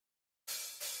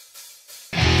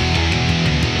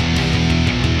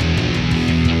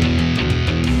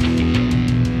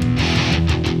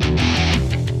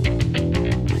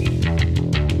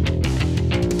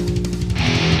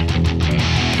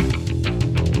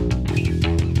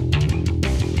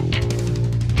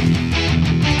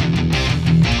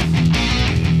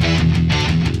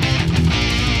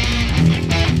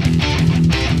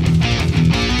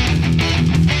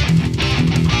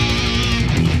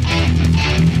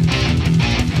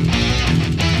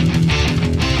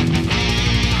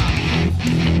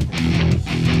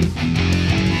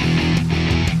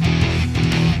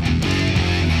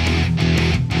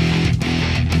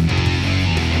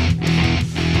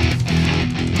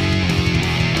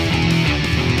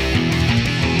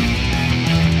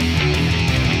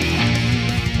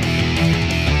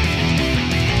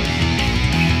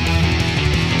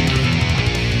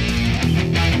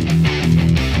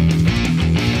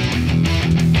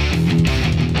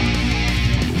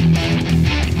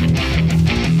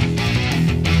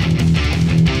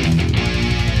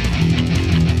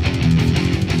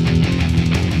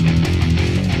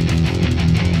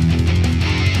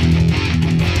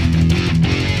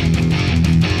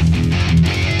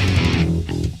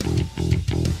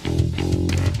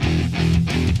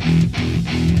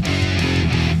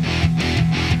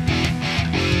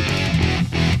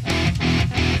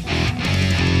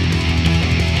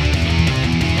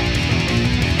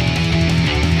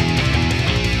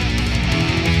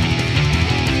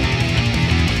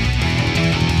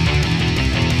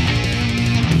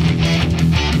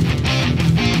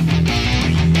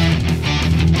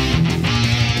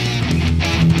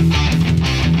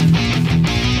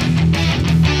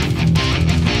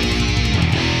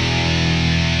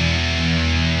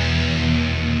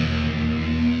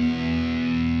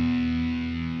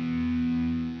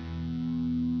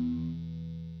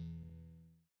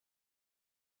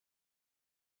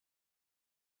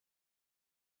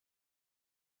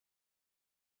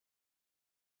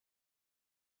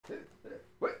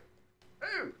What?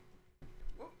 Oh,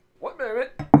 one moment.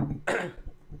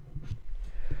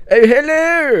 Oh,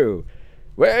 hello.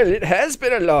 Well, it has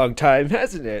been a long time,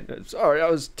 hasn't it? Sorry, I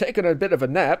was taking a bit of a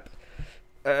nap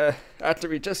after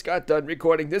we just got done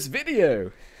recording this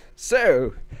video.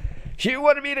 So, you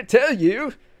wanted me to tell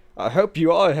you, I hope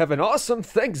you all have an awesome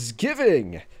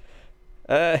Thanksgiving.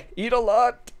 Eat a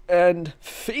lot and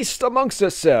feast amongst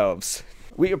yourselves.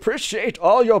 We appreciate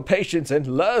all your patience and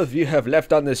love you have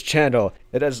left on this channel.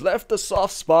 It has left a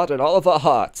soft spot in all of our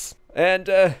hearts.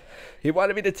 And he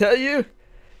wanted me to tell you,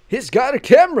 he's got a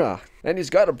camera, and he's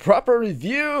got a proper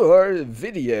review or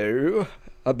video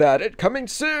about it coming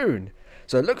soon.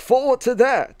 So look forward to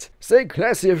that. Stay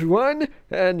classy, everyone,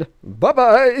 and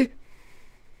bye-bye.